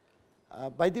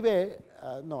 By the way,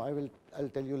 no, I'll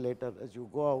tell you later as you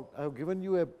go out. I have given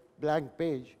you a blank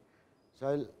page, so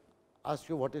I'll ask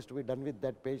you what is to be done with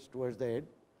that page towards the end.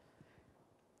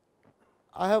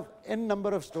 I have n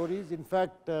number of stories. In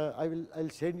fact, I'll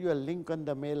send you a link on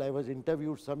the mail. I was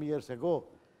interviewed some years ago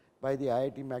by the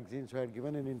IIT magazine, so I had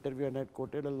given an interview and I had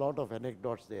quoted a lot of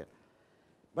anecdotes there.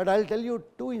 But I'll tell you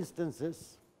two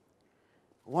instances.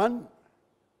 One,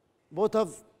 both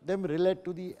of them relate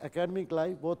to the academic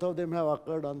life, both of them have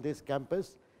occurred on this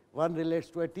campus. One relates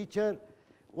to a teacher,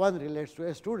 one relates to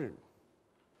a student,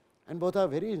 and both are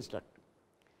very instructive.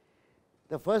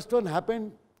 The first one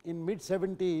happened in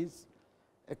mid-70s.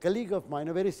 A colleague of mine,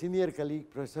 a very senior colleague,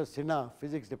 Professor Sinha,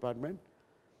 physics department,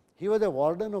 he was a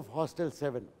warden of Hostel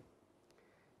 7.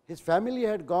 His family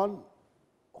had gone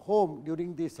home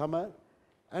during the summer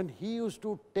and he used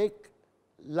to take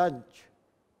lunch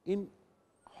in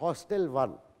Hostel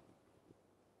 1.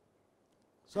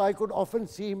 So, I could often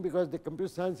see him because the computer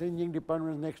science engineering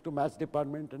department is next to maths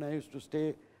department and I used to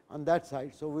stay on that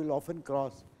side. So, we will often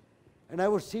cross and I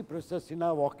would see Professor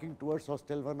Sinha walking towards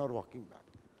Hostel 1 or walking back.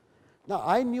 Now,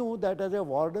 I knew that as a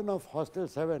warden of Hostel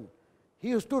 7, he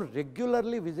used to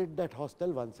regularly visit that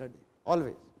hostel once a day,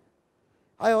 always.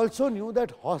 I also knew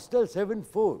that Hostel 7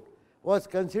 food was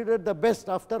considered the best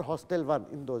after Hostel 1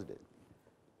 in those days.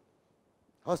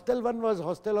 Hostel 1 was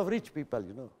hostel of rich people,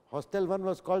 you know. Hostel 1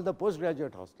 was called the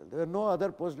postgraduate hostel. There were no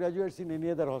other postgraduates in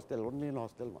any other hostel, only in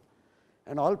Hostel 1.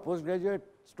 And all postgraduate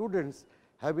students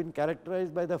have been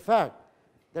characterized by the fact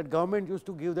that government used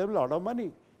to give them a lot of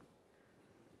money.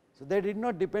 So they did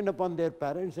not depend upon their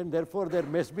parents, and therefore their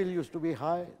mess bill used to be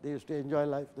high, they used to enjoy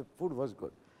life, the food was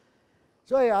good.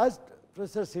 So I asked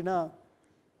Professor Sinha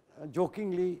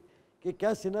jokingly कि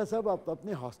क्या सिन्हा साहब आप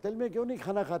अपने hostel में क्यों नहीं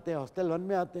खाना खाते हैं, हॉस्टल 1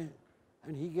 में आते हैं?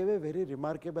 And he gave a very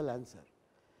remarkable answer.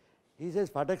 He says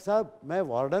फाटक साहब मैं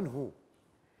वार्डन हूँ,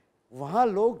 वहाँ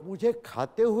लोग मुझे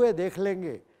खाते हुए देख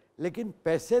लेंगे लेकिन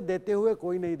पैसे देते हुए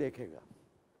कोई नहीं देखेगा.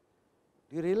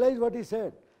 You realize what he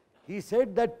said? He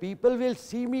said that people will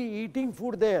see me eating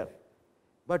food there,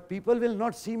 but people will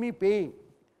not see me paying.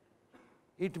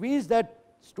 It means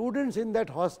that students in that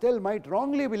hostel might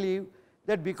wrongly believe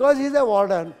that because he is a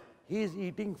warden, he is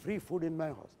eating free food in my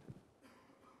hostel.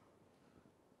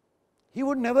 He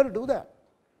would never do that.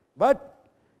 But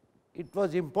it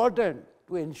was important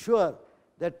to ensure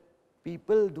that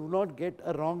people do not get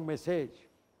a wrong message.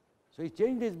 So he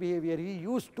changed his behavior. He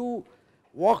used to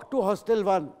walk to hostel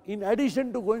 1 in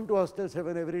addition to going to hostel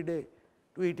 7 every day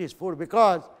to eat his food,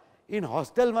 because in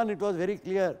hostel 1 it was very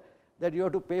clear that you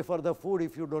have to pay for the food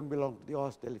if you don't belong to the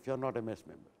hostel, if you are not a mess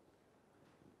member.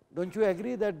 Don't you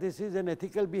agree that this is an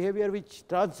ethical behavior which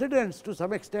transcends to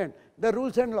some extent the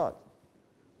rules and laws?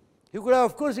 He could have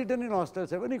of course eaten in hostel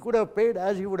 7, he could have paid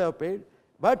as he would have paid,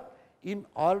 but in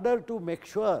order to make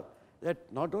sure that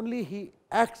not only he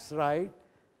acts right,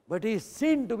 but he is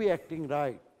seen to be acting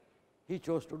right, he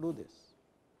chose to do this.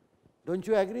 Don't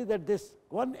you agree that this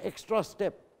one extra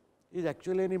step is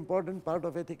actually an important part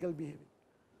of ethical behavior?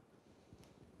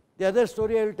 The other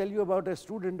story I will tell you about a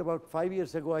student about 5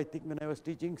 years ago, I think, when I was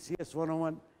teaching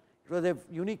CS101. It was a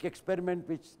unique experiment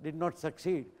which did not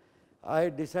succeed. I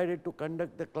decided to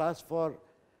conduct the class for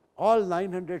all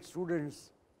 900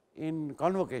 students in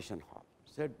convocation hall.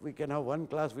 Said we can have one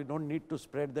class, we don't need to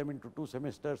spread them into 2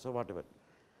 semesters or whatever.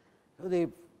 So the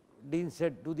dean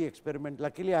said, do the experiment.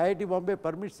 Luckily, IIT Bombay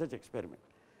permits such experiment.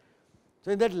 So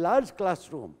in that large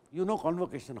classroom, you know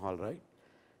convocation hall, right?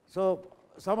 So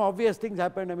some obvious things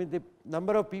happened. I mean, the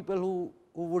number of people who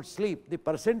would sleep, the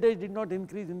percentage did not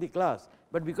increase in the class,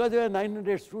 but because there were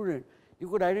 900 students, you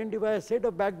could identify a set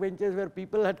of back benches where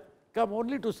people had come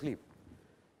only to sleep.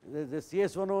 The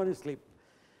CS101 is sleep.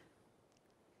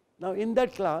 Now in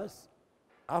that class,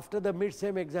 after the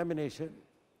mid-sem examination,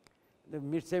 the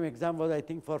mid-sem exam was I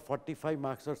think for 45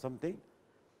 marks or something,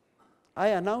 I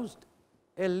announced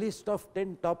a list of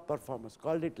 10 top performers,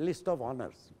 called it list of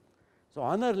honors. So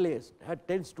honor list had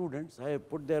 10 students, I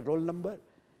put their roll number,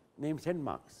 names and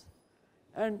marks.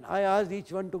 And I asked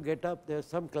each one to get up, there was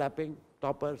some clapping,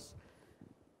 toppers.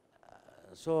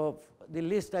 So the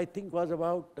list I think was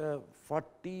about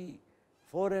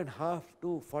 44.5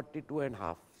 to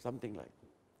 42.5, something like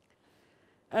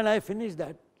that. And I finished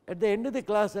that. At the end of the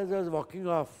class, as I was walking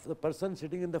off, the person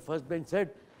sitting in the first bench said,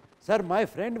 sir, my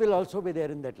friend will also be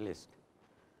there in that list.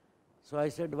 So I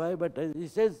said, why? But he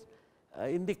says,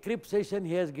 in the crib session,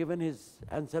 he has given his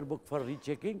answer book for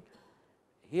rechecking.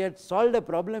 He had solved a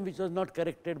problem which was not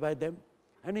corrected by them,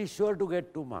 and he is sure to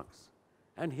get 2 marks.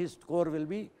 And his score will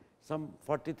be some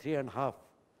 43.5.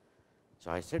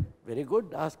 So I said, very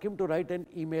good, ask him to write an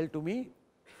email to me,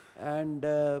 and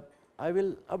I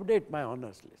will update my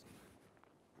honors list.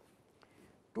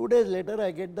 2 days later,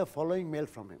 I get the following mail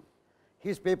from him.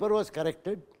 His paper was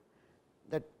corrected,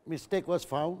 that mistake was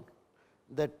found,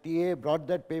 the TA brought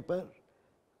that paper,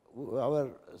 our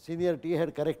senior TA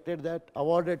had corrected that,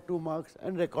 awarded 2 marks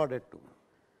and recorded 2 marks.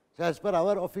 So as per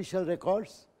our official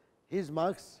records, his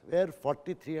marks were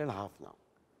 43.5 now,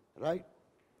 right?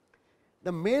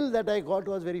 The mail that I got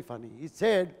was very funny. He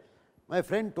said, my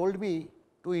friend told me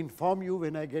to inform you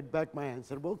when I get back my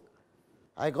answer book.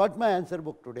 I got my answer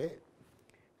book today,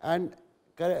 and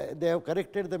they have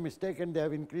corrected the mistake and they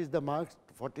have increased the marks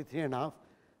to 43.5.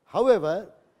 However,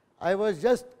 I was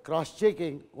just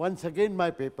cross-checking once again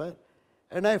my paper,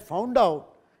 and I found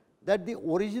out that the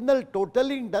original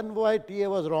totaling done by TA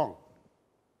was wrong.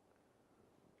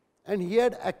 And he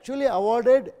had actually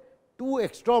awarded 2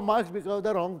 extra marks because of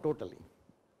the wrong totaling.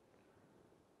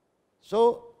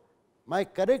 So my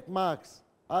correct marks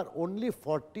are only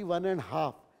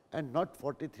 41.5 and not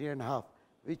 43.5,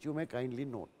 which you may kindly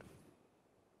note.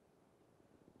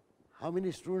 How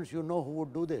many students you know who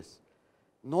would do this?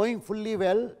 Knowing fully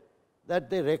well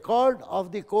that the record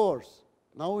of the course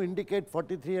now indicate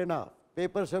 43.5,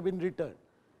 papers have been written.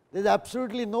 There is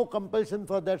absolutely no compulsion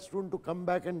for that student to come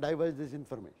back and divulge this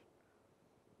information.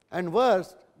 And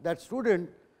worst, that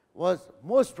student was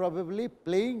most probably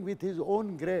playing with his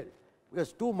own grade,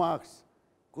 because 2 marks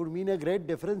could mean a great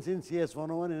difference in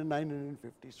CS101 in a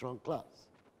 950 strong class.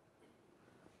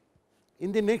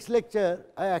 In the next lecture,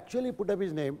 I actually put up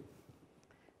his name,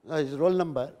 his roll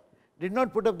number, did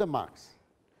not put up the marks.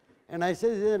 And I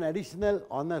said, this is an additional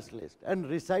honors list, and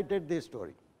recited the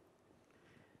story.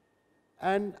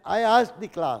 And I asked the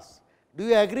class, do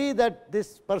you agree that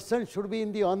this person should be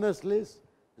in the honors list?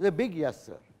 It was a big yes,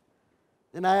 sir.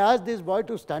 Then I asked this boy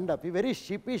to stand up. He very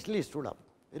sheepishly stood up,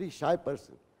 very shy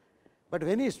person. But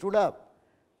when he stood up,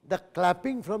 the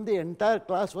clapping from the entire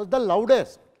class was the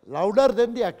loudest, louder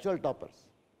than the actual toppers.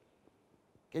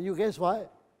 Can you guess why?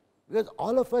 Because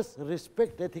all of us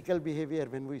respect ethical behavior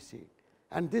when we see it.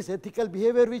 And this ethical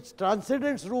behavior which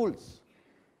transcends rules,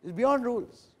 is beyond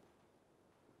rules.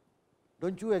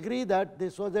 Don't you agree that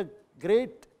this was a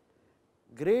great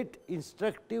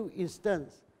instructive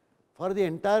instance for the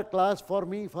entire class, for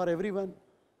me, for everyone?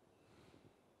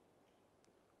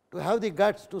 To have the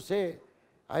guts to say,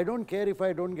 I don't care if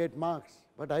I don't get marks,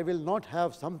 but I will not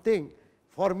have something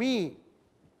for me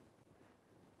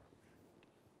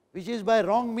which is by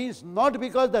wrong means, not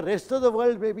because the rest of the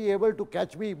world may be able to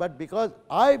catch me, but because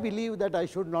I believe that I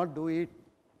should not do it.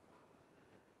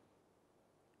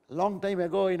 Long time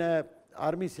ago in a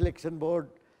army selection board,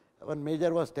 one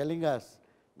major was telling us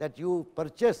that you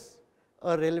purchase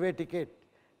a railway ticket,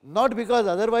 not because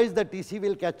otherwise the TC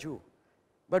will catch you,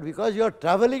 but because you are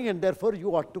traveling and therefore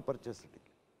you ought to purchase a ticket.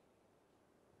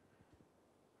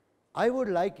 I would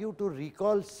like you to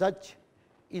recall such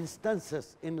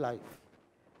instances in life,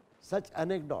 such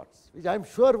anecdotes, which I am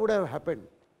sure would have happened,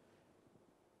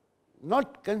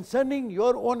 not concerning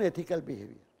your own ethical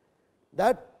behavior.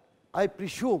 That, I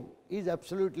presume, is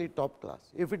absolutely top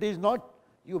class. If it is not,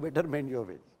 you better mend your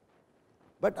ways.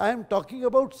 But I am talking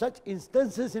about such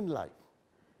instances in life,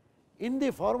 in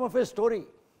the form of a story,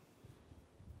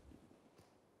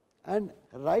 and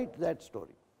write that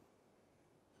story.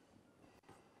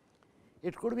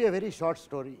 It could be a very short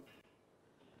story.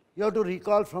 You have to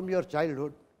recall from your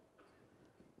childhood.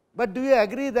 But do you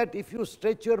agree that if you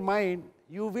stretch your mind,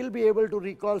 you will be able to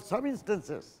recall some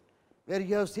instances where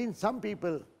you have seen some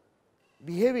people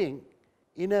behaving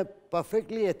in a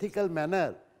perfectly ethical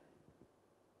manner,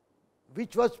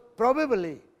 which was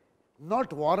probably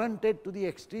not warranted to the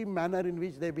extreme manner in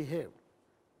which they behaved.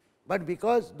 But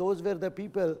because those were the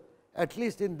people, at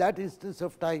least in that instance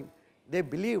of time, they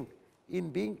believed in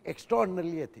being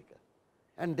extraordinarily ethical,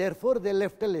 and therefore they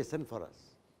left a lesson for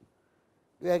us.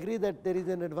 Do you agree that there is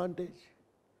an advantage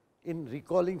in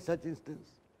recalling such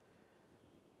instances?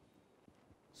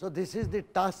 So this is the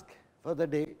task for the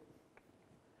day.